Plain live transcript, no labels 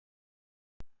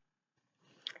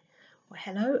Well,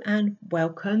 hello and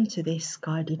welcome to this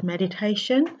guided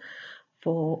meditation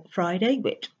for Friday,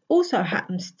 which also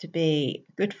happens to be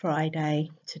Good Friday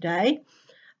today.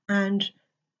 And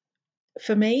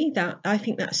for me, I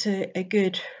think that's a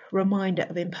good reminder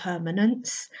of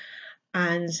impermanence,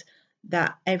 and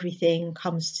that everything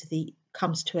comes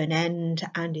to an end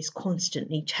and is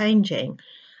constantly changing.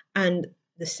 And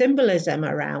the symbolism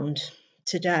around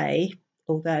today,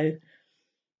 although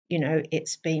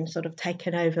it's been sort of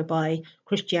taken over by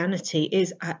Christianity,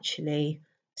 is actually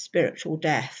spiritual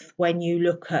death. When you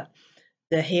look at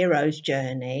the hero's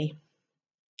journey,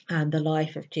 and the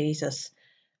life of Jesus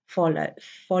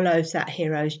follows that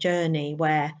hero's journey,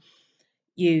 where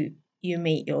you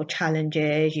meet your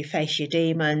challenges, you face your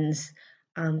demons,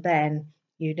 and then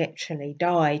you literally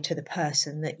die to the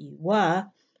person that you were,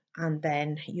 and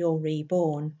then you're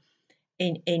reborn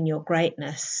in your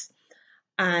greatness.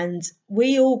 And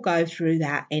we all go through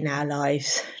that in our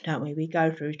lives, don't we? We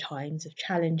go through times of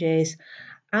challenges,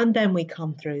 and then we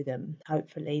come through them,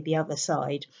 hopefully the other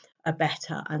side, a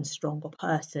better and stronger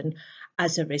person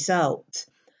as a result.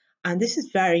 And this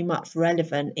is very much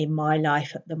relevant in my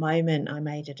life at the moment. I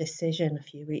made a decision a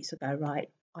few weeks ago, right?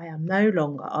 I am no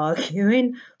longer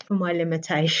arguing for my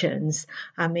limitations.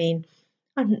 I mean,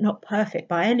 I'm not perfect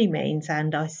by any means,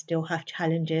 and I still have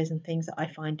challenges and things that I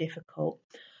find difficult.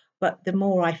 But the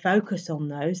more I focus on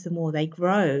those, the more they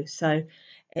grow. So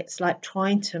it's like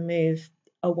trying to move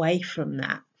away from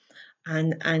that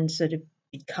and sort of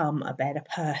become a better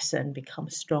person, become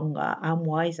stronger and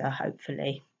wiser,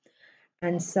 hopefully.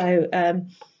 And so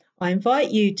I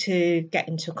invite you to get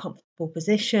into a comfortable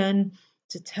position,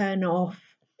 to turn off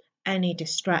any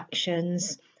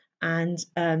distractions, and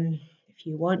if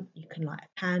you want, you can light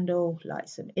a candle, light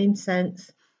some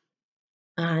incense,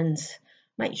 and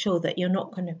make sure that you're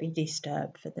not going to be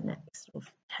disturbed for the next sort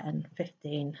of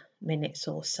 10-15 minutes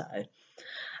or so.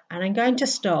 And I'm going to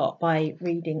start by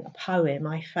reading a poem.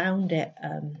 I found it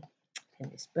in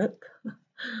this book,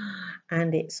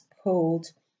 and it's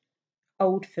called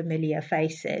Old Familiar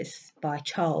Faces by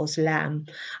Charles Lamb.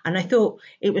 And I thought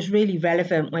it was really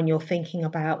relevant when you're thinking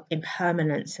about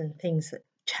impermanence and things that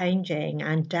changing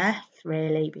and death,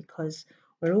 really, because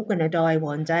we're all going to die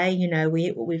one day.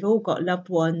 We've all got loved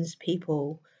ones,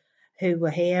 people who were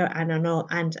here and are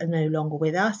no longer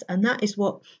with us, and that is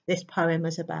what this poem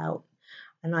is about.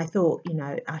 And I thought,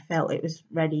 I felt it was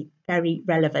really very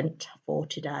relevant for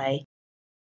today.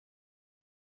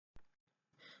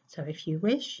 So if you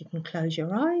wish, you can close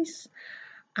your eyes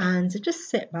and just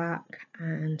sit back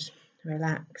and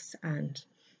relax and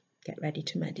get ready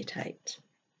to meditate.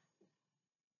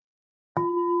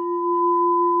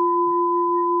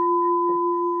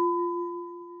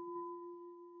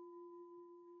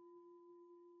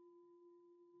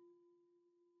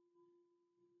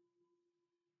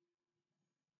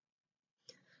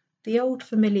 The Old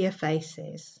Familiar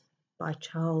Faces by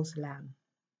Charles Lamb.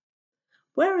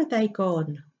 Where are they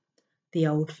gone, the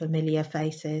old familiar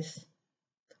faces?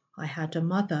 I had a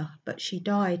mother, but she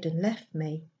died and left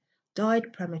me,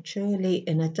 died prematurely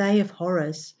in a day of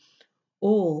horrors.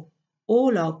 All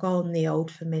are gone, the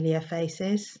old familiar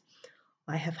faces.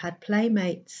 I have had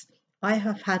playmates, I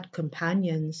have had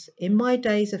companions in my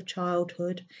days of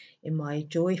childhood, in my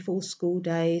joyful school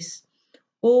days.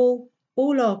 All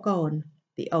are gone,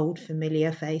 the old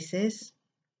familiar faces.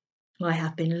 I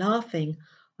have been laughing,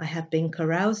 I have been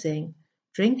carousing,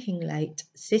 drinking late,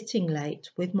 sitting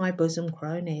late with my bosom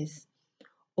cronies.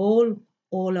 All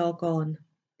are gone,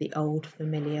 the old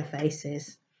familiar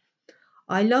faces.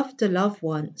 I loved a love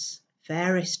once,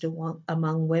 fairest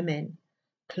among women.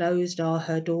 Closed are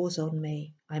her doors on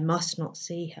me, I must not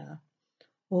see her.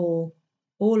 All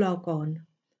are gone,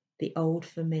 the old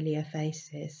familiar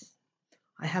faces.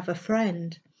 I have a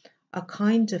friend, a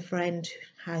kinder friend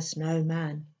who has no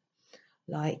man.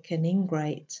 Like an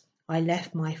ingrate, I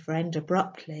left my friend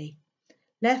abruptly,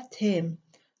 left him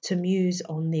to muse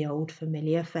on the old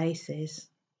familiar faces.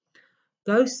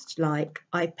 Ghost-like,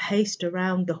 I paced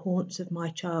around the haunts of my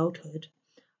childhood.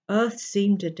 Earth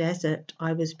seemed a desert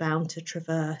I was bound to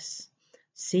traverse,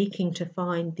 seeking to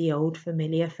find the old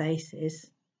familiar faces.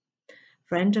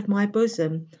 Friend of my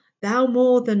bosom, thou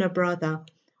more than a brother,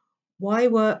 why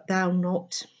wert thou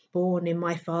not born in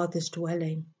my father's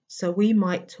dwelling, so we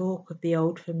might talk of the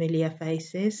old familiar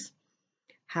faces?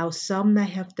 How some they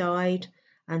have died,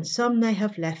 and some they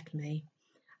have left me,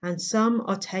 and some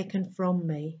are taken from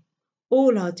me.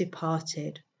 All are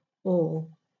departed, all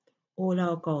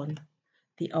are gone,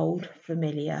 the old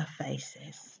familiar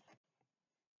faces.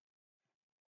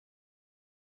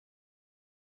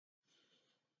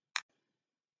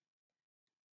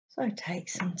 So take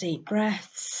some deep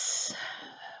breaths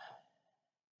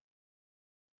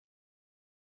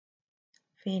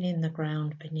feeling the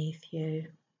ground beneath you,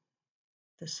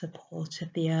 the support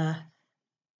of the earth,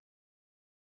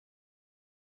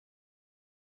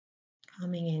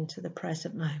 coming into the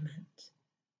present moment.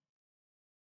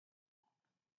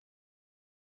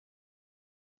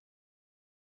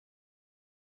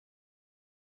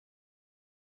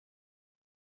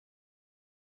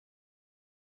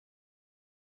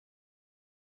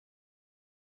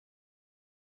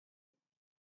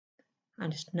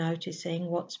 And just noticing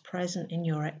what's present in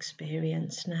your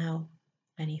experience now.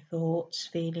 Any thoughts,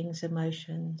 feelings,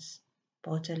 emotions,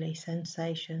 bodily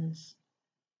sensations.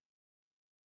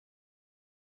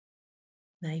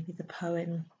 Maybe the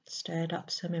poem stirred up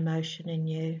some emotion in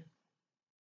you.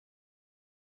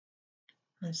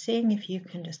 And seeing if you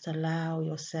can just allow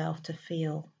yourself to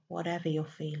feel whatever you're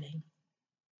feeling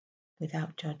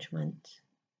without judgment.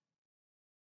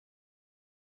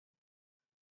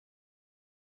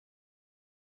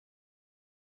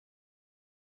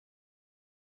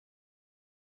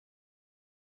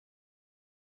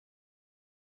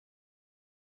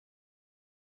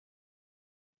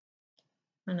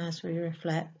 And as we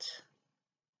reflect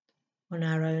on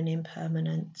our own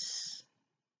impermanence,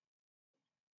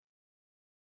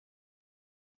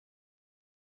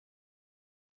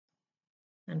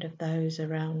 and of those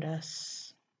around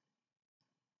us,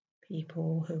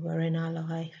 people who were in our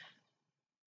life,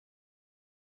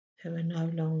 who are no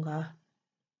longer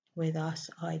with us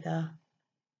either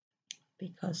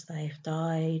because they've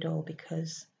died or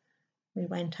because we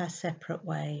went our separate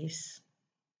ways.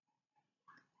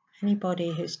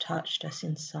 Anybody who's touched us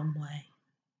in some way.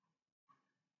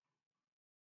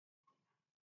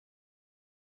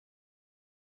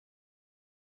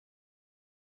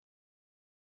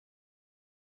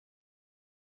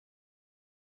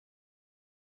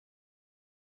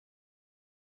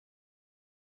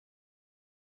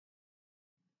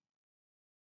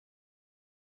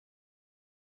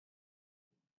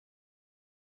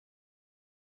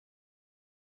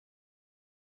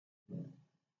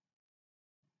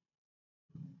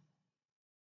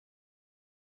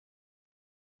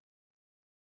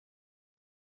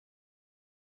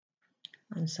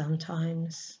 And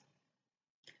sometimes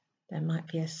there might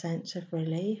be a sense of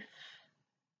relief,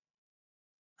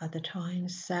 other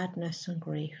times sadness and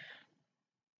grief.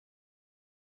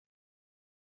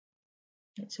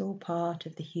 It's all part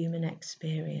of the human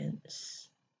experience.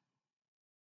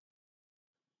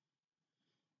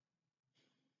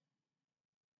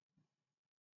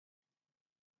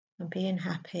 And being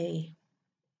happy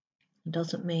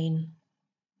doesn't mean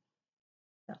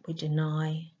that we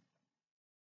deny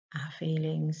our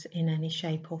feelings in any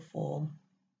shape or form.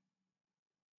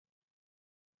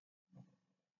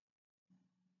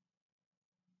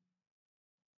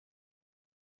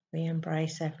 We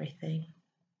embrace everything.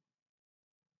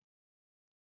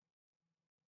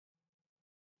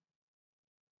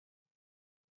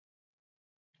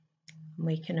 And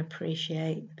we can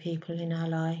appreciate the people in our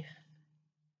life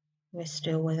who are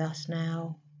still with us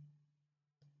now,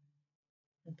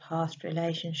 and past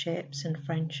relationships and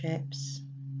friendships.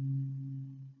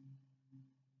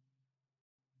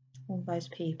 All those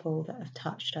people that have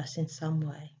touched us in some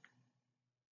way.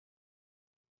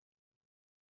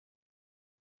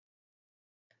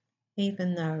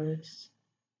 Even those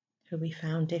who we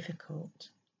found difficult,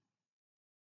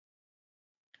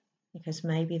 because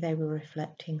maybe they were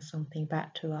reflecting something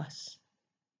back to us,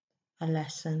 a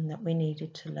lesson that we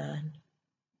needed to learn.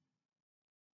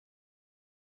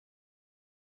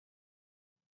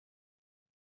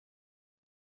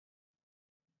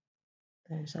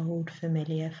 Those old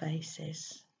familiar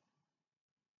faces.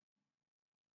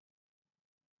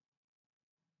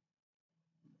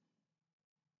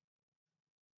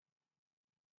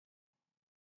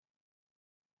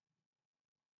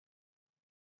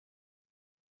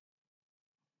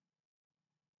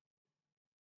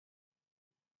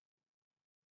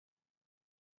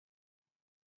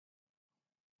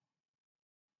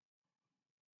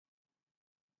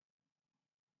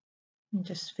 And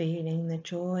just feeling the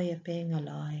joy of being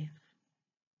alive.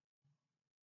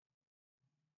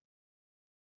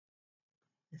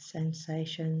 The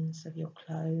sensations of your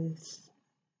clothes.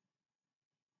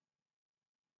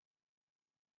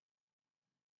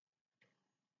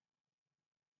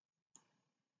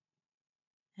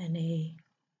 Any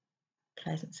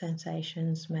pleasant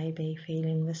sensations, maybe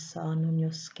feeling the sun on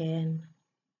your skin.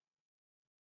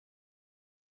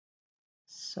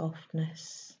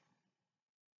 Softness,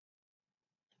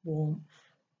 warmth,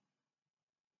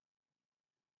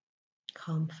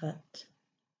 comfort.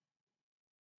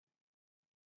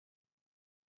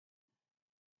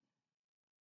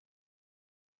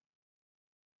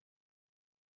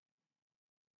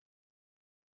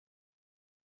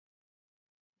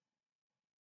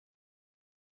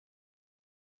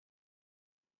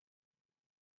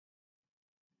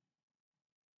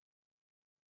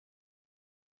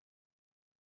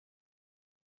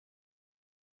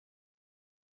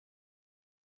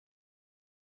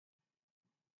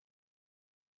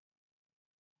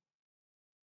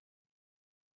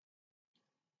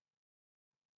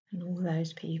 and all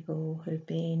those people who've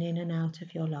been in and out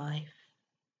of your life,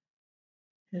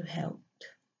 who helped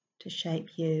to shape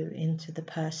you into the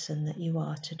person that you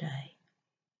are today.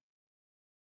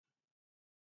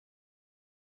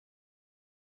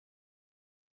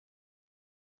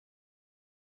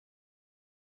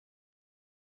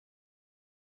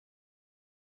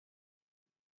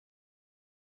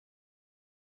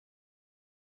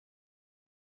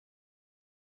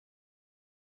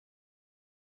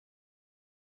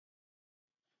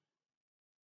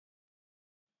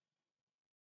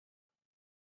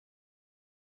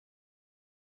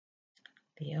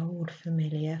 The old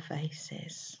familiar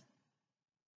faces,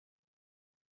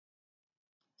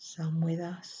 some with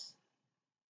us,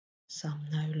 some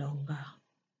no longer.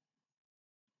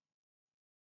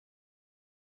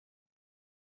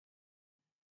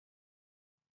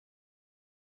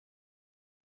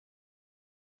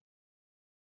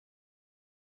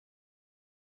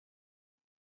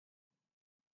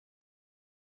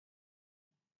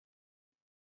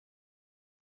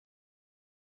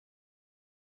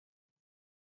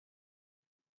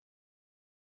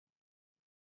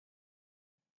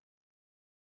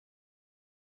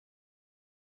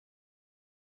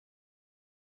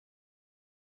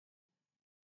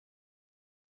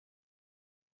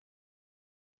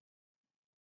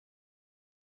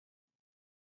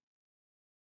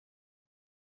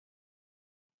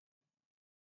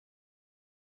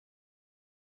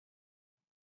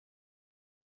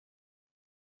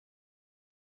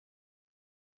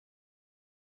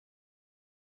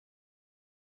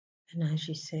 And as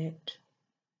you sit,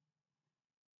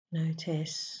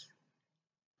 notice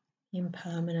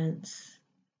impermanence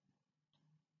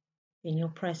in your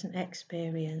present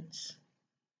experience,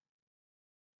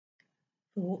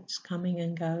 thoughts coming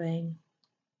and going,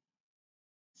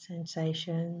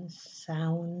 sensations,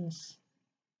 sounds.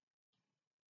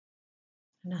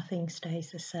 Nothing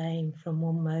stays the same from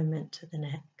one moment to the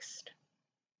next.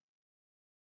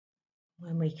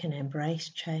 When we can embrace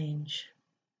change,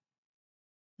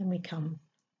 then we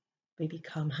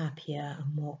become happier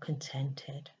and more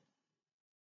contented,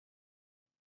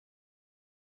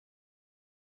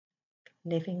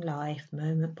 living life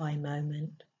moment by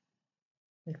moment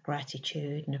with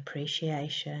gratitude and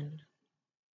appreciation,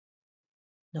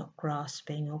 not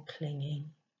grasping or clinging,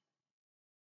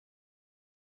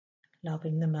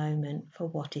 loving the moment for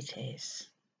what it is.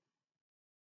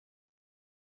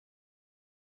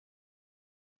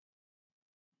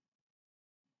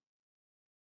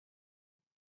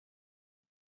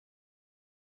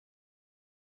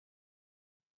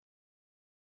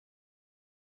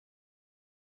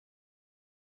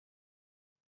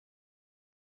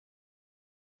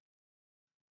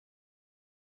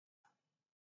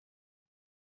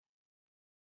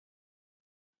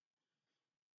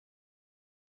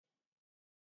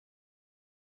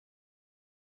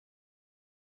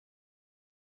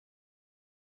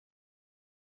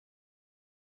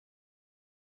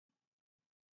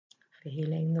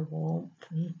 Feeling the warmth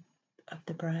of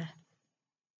the breath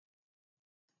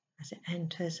as it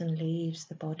enters and leaves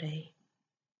the body,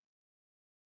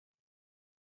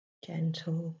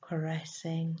 gentle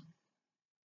caressing,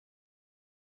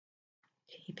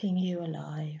 keeping you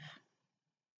alive.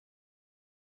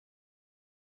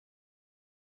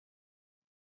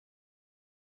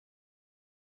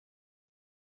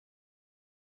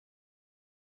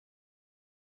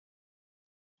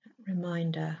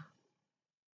 Reminder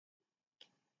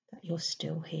that you're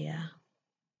still here.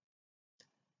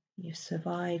 You've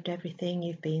survived everything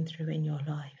you've been through in your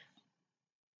life.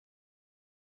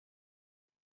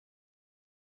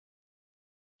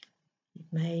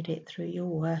 You've made it through your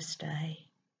worst day.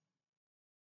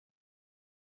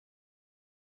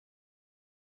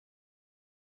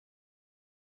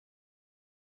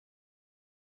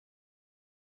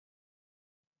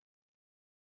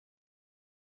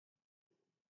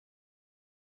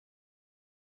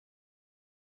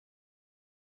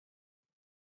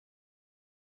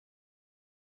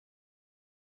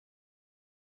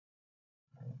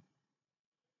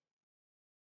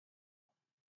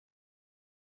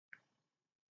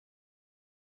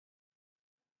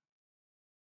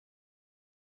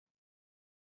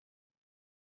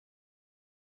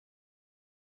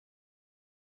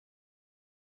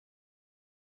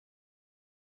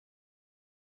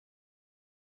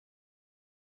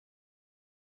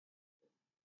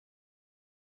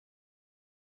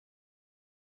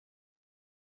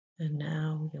 And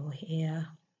now you're here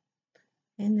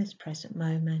in this present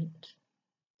moment,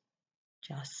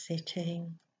 just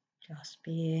sitting, just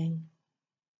being,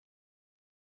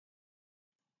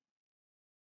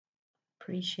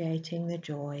 appreciating the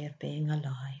joy of being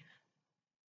alive.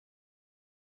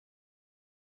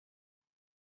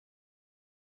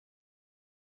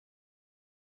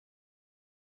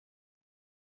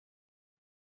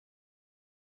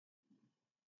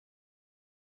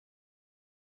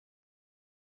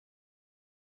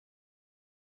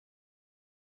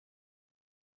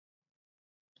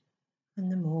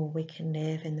 And the more we can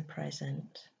live in the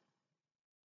present,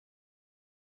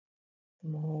 the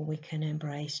more we can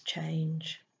embrace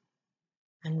change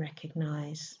and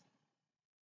recognize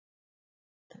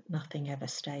that nothing ever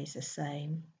stays the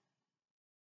same.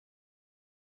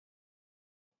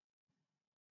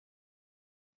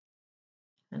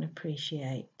 And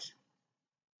appreciate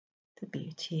the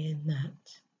beauty in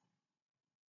that.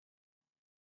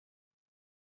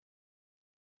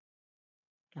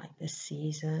 Like the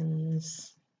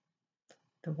seasons,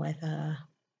 the weather,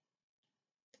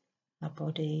 our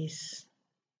bodies,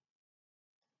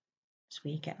 as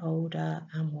we get older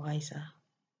and wiser,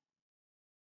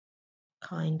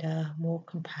 kinder, more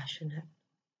compassionate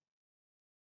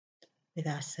with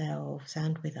ourselves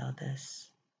and with others.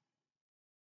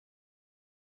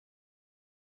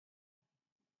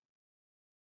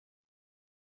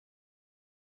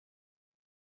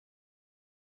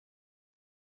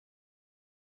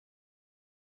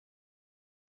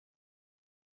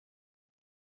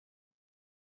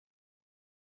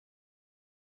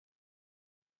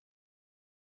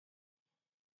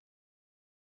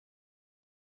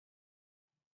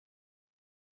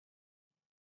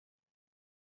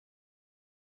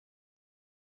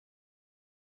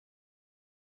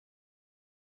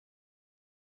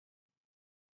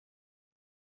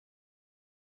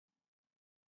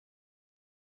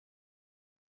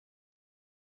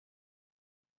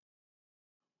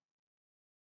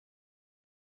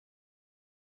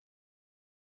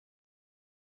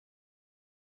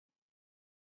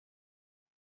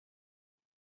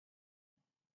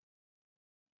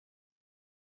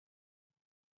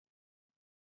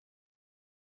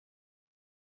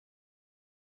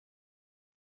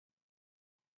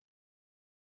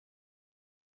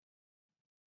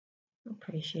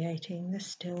 Appreciating the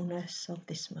stillness of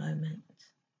this moment,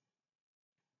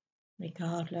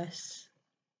 regardless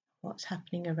of what's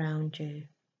happening around you,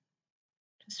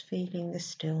 just feeling the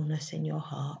stillness in your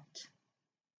heart.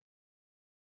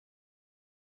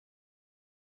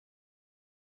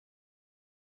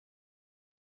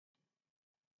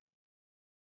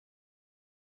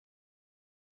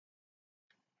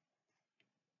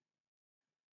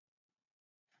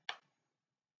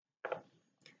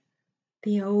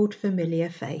 The old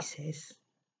familiar faces.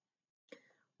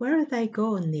 Where are they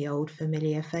gone, the old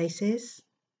familiar faces?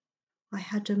 I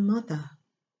had a mother,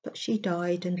 but she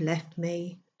died and left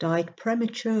me, died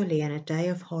prematurely in a day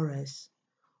of horrors.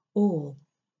 All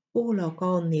are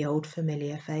gone, the old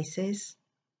familiar faces.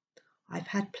 I've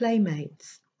had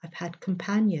playmates, I've had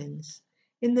companions,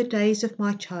 in the days of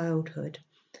my childhood,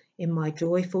 in my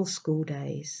joyful school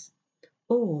days.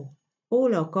 All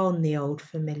are gone, the old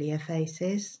familiar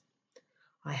faces.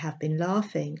 I have been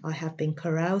laughing, I have been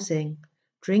carousing,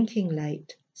 drinking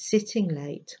late, sitting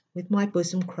late, with my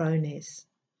bosom cronies.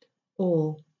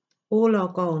 All are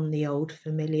gone, the old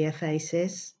familiar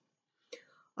faces.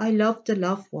 I loved a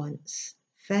love once,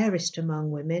 fairest among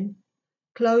women.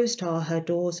 Closed are her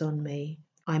doors on me,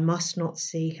 I must not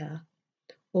see her.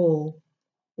 All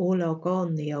are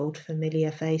gone, the old familiar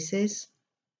faces.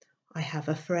 I have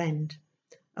a friend,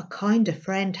 a kinder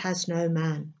friend has no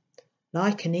man.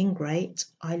 Like an ingrate,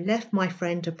 I left my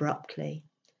friend abruptly,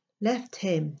 left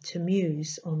him to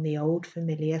muse on the old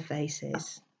familiar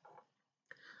faces.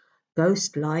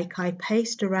 Ghost-like, I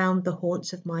paced around the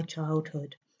haunts of my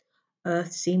childhood.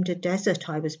 Earth seemed a desert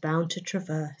I was bound to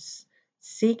traverse,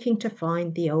 seeking to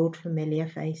find the old familiar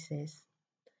faces.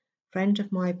 Friend of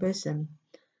my bosom,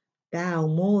 thou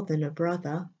more than a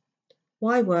brother,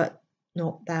 why wert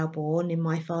not thou born in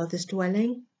my father's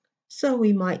dwelling? So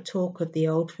we might talk of the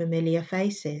old familiar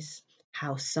faces,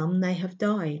 how some they have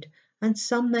died, and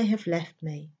some they have left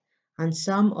me, and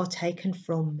some are taken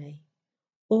from me.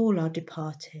 All are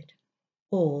departed,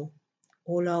 all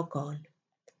are gone,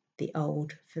 the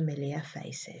old familiar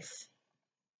faces.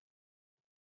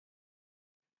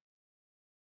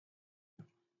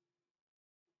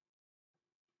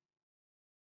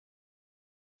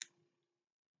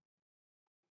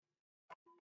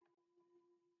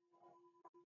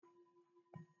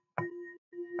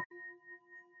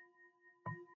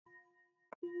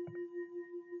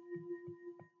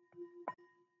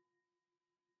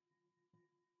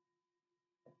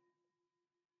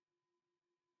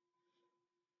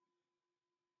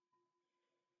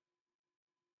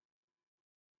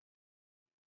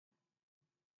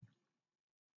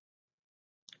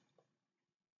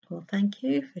 Well, thank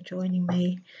you for joining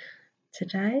me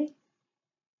today.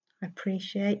 I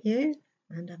appreciate you,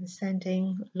 and I'm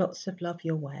sending lots of love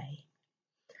your way.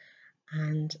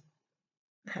 And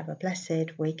have a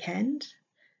blessed weekend,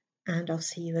 and I'll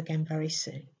see you again very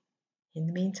soon. In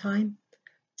the meantime,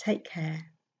 take care,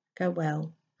 go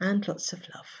well, and lots of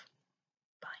love.